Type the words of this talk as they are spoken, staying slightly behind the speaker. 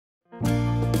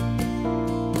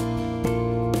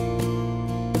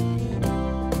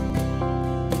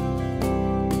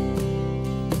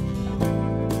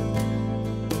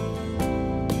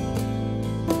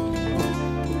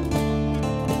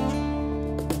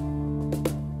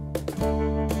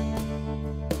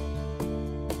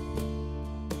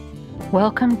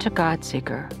Welcome to God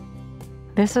Seeker.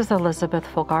 This is Elizabeth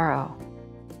Fulgaro.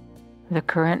 The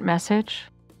current message: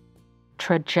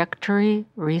 Trajectory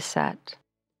Reset.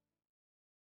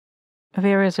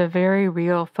 There is a very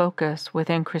real focus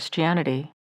within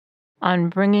Christianity on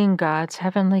bringing God's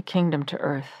heavenly kingdom to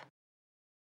earth.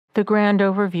 The grand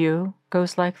overview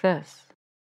goes like this.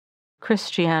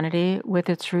 Christianity, with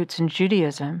its roots in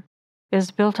Judaism,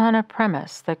 is built on a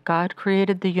premise that God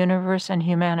created the universe and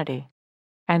humanity,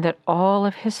 and that all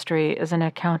of history is an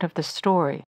account of the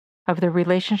story of the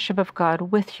relationship of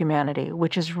God with humanity,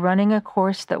 which is running a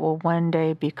course that will one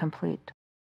day be complete.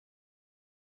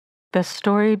 The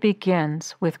story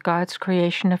begins with God's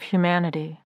creation of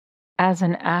humanity as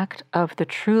an act of the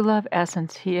true love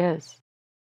essence He is.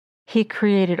 He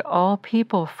created all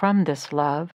people from this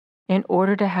love in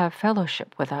order to have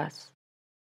fellowship with us.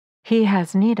 He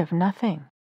has need of nothing.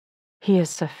 He is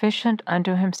sufficient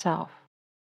unto Himself.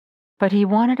 But He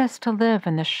wanted us to live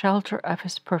in the shelter of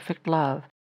His perfect love,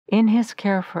 in His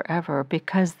care forever,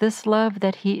 because this love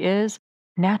that He is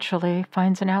naturally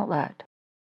finds an outlet.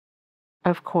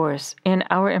 Of course, in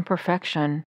our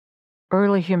imperfection,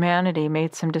 early humanity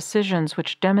made some decisions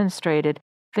which demonstrated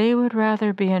they would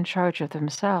rather be in charge of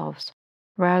themselves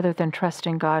rather than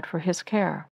trusting God for His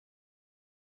care.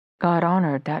 God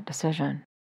honored that decision.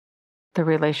 The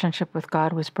relationship with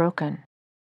God was broken,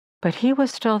 but He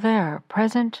was still there,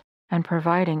 present and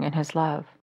providing in His love.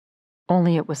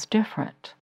 Only it was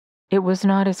different. It was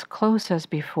not as close as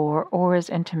before or as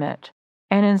intimate,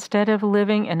 and instead of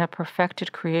living in a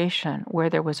perfected creation where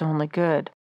there was only good,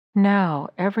 now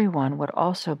everyone would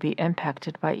also be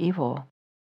impacted by evil.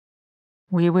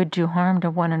 We would do harm to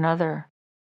one another.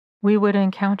 We would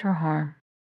encounter harm,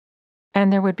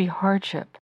 and there would be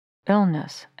hardship,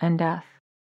 illness, and death.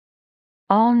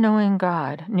 All-knowing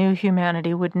God knew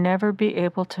humanity would never be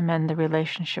able to mend the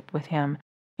relationship with Him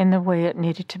in the way it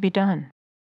needed to be done.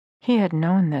 He had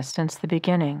known this since the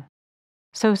beginning.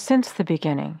 So since the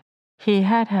beginning, He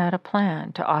had had a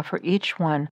plan to offer each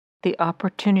one the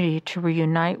opportunity to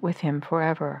reunite with Him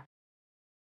forever.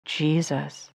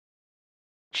 Jesus.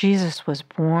 Jesus was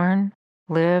born,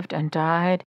 lived, and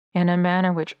died in a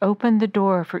manner which opened the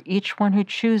door for each one who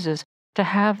chooses to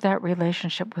have that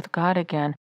relationship with God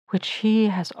again, which He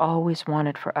has always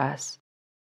wanted for us.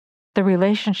 The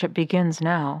relationship begins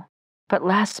now, but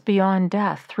lasts beyond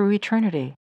death through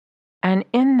eternity. And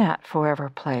in that forever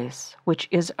place, which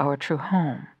is our true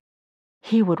home,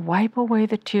 He would wipe away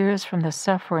the tears from the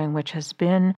suffering which has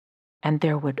been, and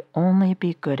there would only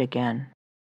be good again.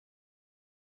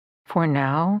 For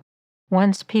now,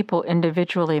 once people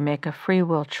individually make a free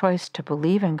will choice to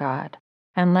believe in God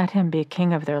and let Him be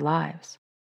King of their lives,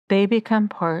 they become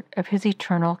part of His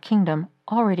eternal kingdom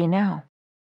already now.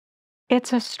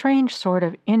 It's a strange sort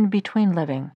of in-between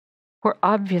living, where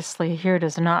obviously here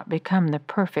does not become the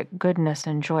perfect goodness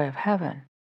and joy of heaven,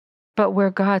 but where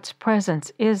God's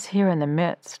presence is here in the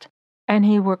midst, and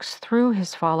He works through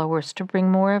His followers to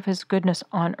bring more of His goodness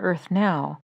on earth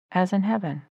now as in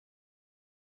heaven.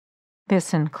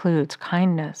 This includes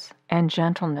kindness and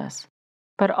gentleness,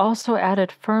 but also added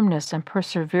firmness and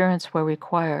perseverance where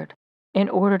required, in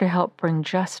order to help bring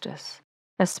justice,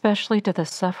 especially to the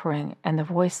suffering and the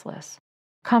voiceless,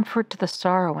 comfort to the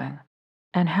sorrowing,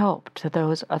 and help to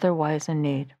those otherwise in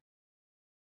need.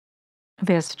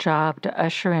 This job to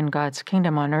usher in God's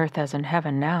kingdom on earth as in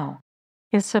heaven now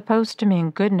is supposed to mean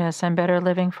goodness and better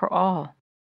living for all.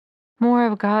 More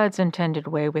of God's intended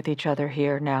way with each other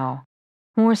here now,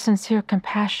 more sincere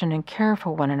compassion and care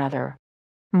for one another,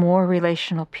 more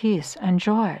relational peace and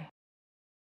joy.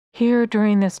 Here,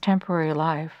 during this temporary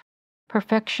life,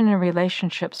 perfection in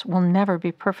relationships will never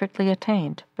be perfectly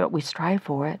attained, but we strive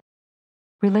for it,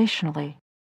 relationally,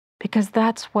 because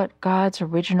that's what God's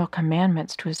original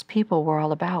commandments to His people were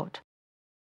all about,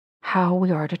 how we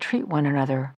are to treat one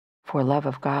another for love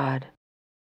of God.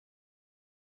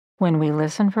 When we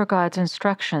listen for God's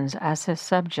instructions as His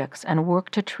subjects and work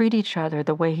to treat each other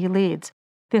the way He leads,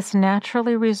 this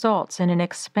naturally results in an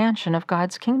expansion of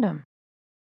God's kingdom.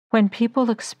 When people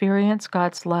experience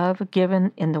God's love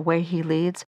given in the way He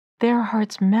leads, their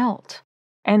hearts melt,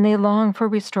 and they long for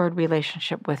restored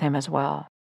relationship with Him as well.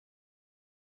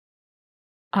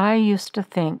 I used to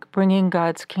think bringing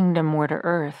God's kingdom more to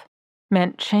earth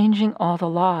meant changing all the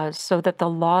laws so that the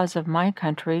laws of my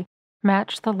country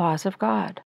matched the laws of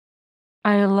God.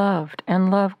 I loved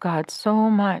and love God so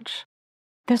much.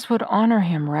 This would honor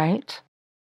Him, right?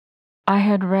 I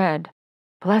had read,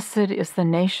 "Blessed is the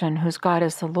nation whose God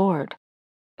is the Lord,"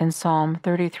 in Psalm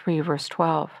 33, verse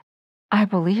 12. I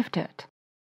believed it.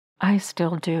 I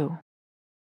still do.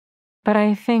 But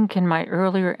I think in my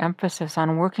earlier emphasis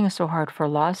on working so hard for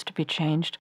laws to be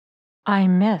changed, I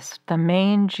missed the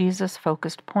main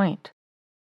Jesus-focused point.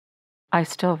 I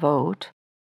still vote.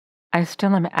 I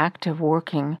still am active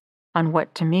working on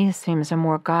what to me seems a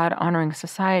more God-honoring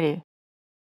society.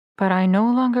 But I no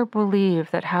longer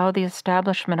believe that how the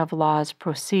establishment of laws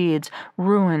proceeds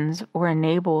ruins or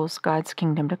enables God's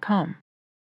kingdom to come.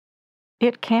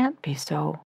 It can't be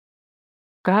so.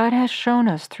 God has shown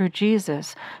us through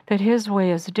Jesus that His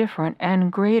way is different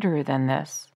and greater than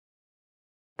this.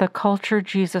 The culture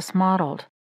Jesus modeled,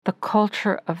 the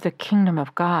culture of the kingdom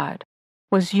of God,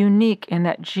 was unique in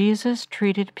that Jesus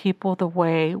treated people the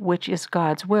way which is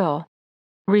God's will,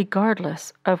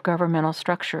 regardless of governmental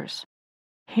structures.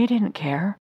 He didn't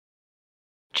care.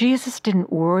 Jesus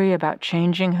didn't worry about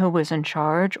changing who was in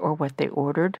charge or what they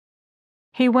ordered.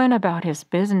 He went about his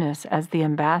business as the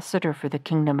ambassador for the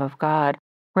kingdom of God,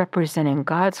 representing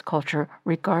God's culture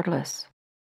regardless.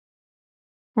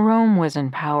 Rome was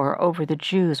in power over the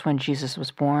Jews when Jesus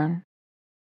was born.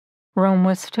 Rome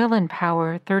was still in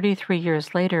power 33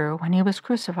 years later when he was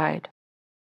crucified.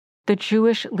 The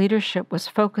Jewish leadership was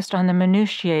focused on the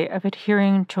minutiae of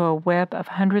adhering to a web of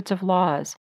hundreds of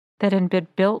laws that had been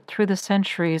built through the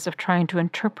centuries of trying to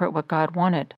interpret what God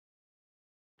wanted.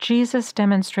 Jesus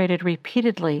demonstrated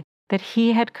repeatedly that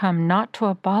he had come not to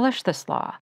abolish this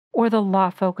law or the law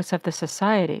focus of the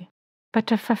society, but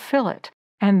to fulfill it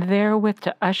and therewith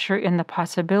to usher in the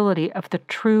possibility of the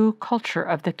true culture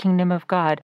of the kingdom of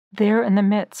God there in the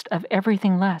midst of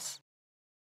everything less.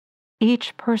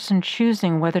 Each person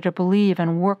choosing whether to believe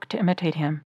and work to imitate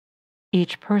him,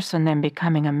 each person then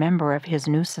becoming a member of his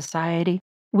new society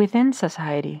within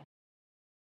society.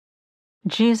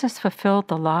 Jesus fulfilled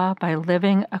the law by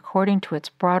living according to its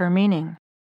broader meaning,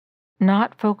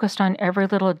 not focused on every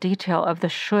little detail of the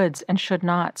shoulds and should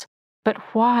nots, but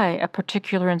why a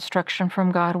particular instruction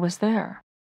from God was there.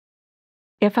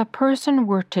 If a person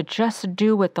were to just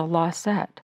do what the law said,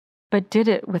 but did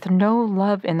it with no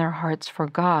love in their hearts for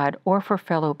God or for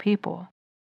fellow people,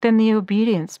 then the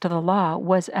obedience to the law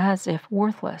was as if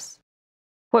worthless.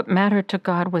 What mattered to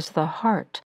God was the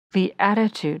heart, the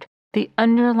attitude, the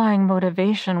underlying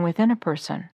motivation within a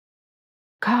person.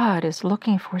 God is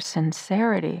looking for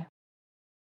sincerity.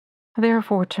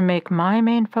 Therefore, to make my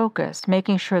main focus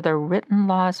making sure the written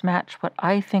laws match what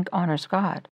I think honors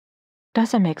God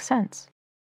doesn't make sense.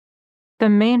 The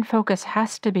main focus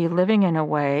has to be living in a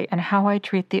way and how I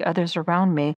treat the others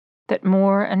around me that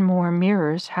more and more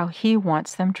mirrors how He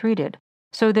wants them treated,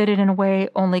 so that in a way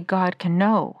only God can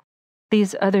know.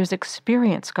 These others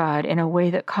experience God in a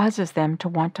way that causes them to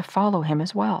want to follow Him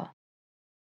as well.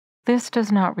 This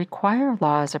does not require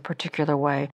laws a particular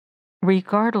way,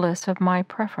 regardless of my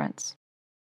preference.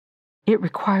 It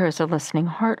requires a listening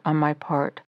heart on my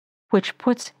part, which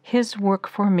puts His work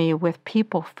for me with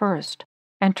people first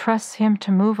and trusts Him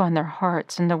to move on their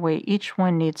hearts in the way each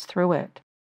one needs through it.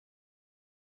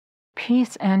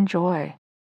 Peace and joy,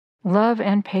 love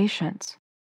and patience,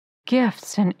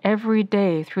 gifts in every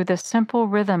day through the simple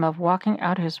rhythm of walking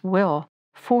out His will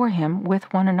for Him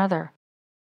with one another.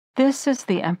 This is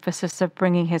the emphasis of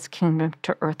bringing His kingdom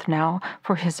to earth now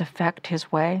for His effect,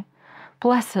 His way.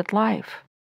 Blessed life.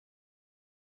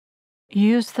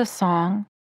 Use the song,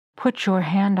 "Put Your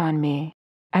Hand on Me,"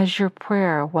 as your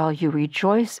prayer while you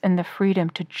rejoice in the freedom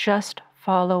to just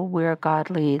follow where God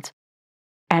leads,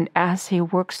 and as He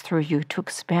works through you to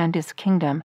expand His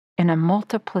kingdom in a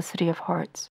multiplicity of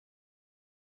hearts.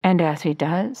 And as He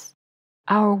does,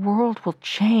 our world will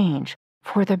change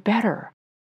for the better,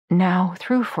 now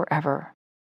through forever.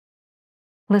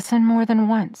 Listen more than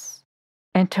once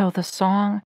until the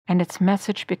song and its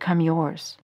message become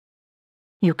yours.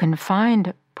 You can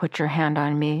find Put Your Hand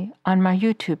on Me on my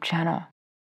YouTube channel.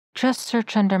 Just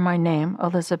search under my name,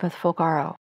 Elizabeth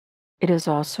Fulgaro. It is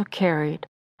also carried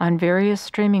on various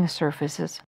streaming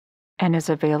services and is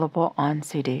available on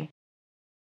CD.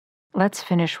 Let's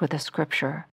finish with a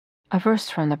scripture, a verse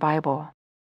from the Bible.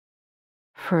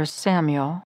 1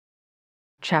 Samuel,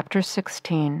 chapter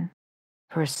 16,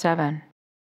 verse 7.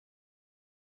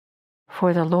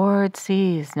 For the Lord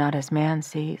sees not as man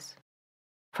sees,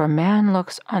 for man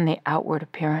looks on the outward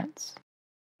appearance,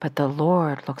 but the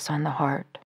Lord looks on the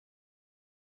heart.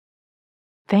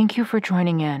 Thank you for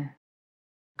joining in.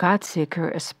 God Seeker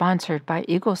is sponsored by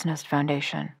Eagle's Nest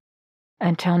Foundation.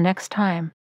 Until next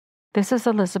time, this is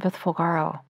Elizabeth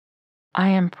Fulgaro. I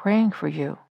am praying for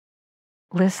you.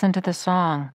 Listen to the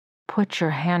song, "Put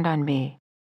Your Hand on Me,"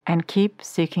 and keep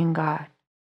seeking God.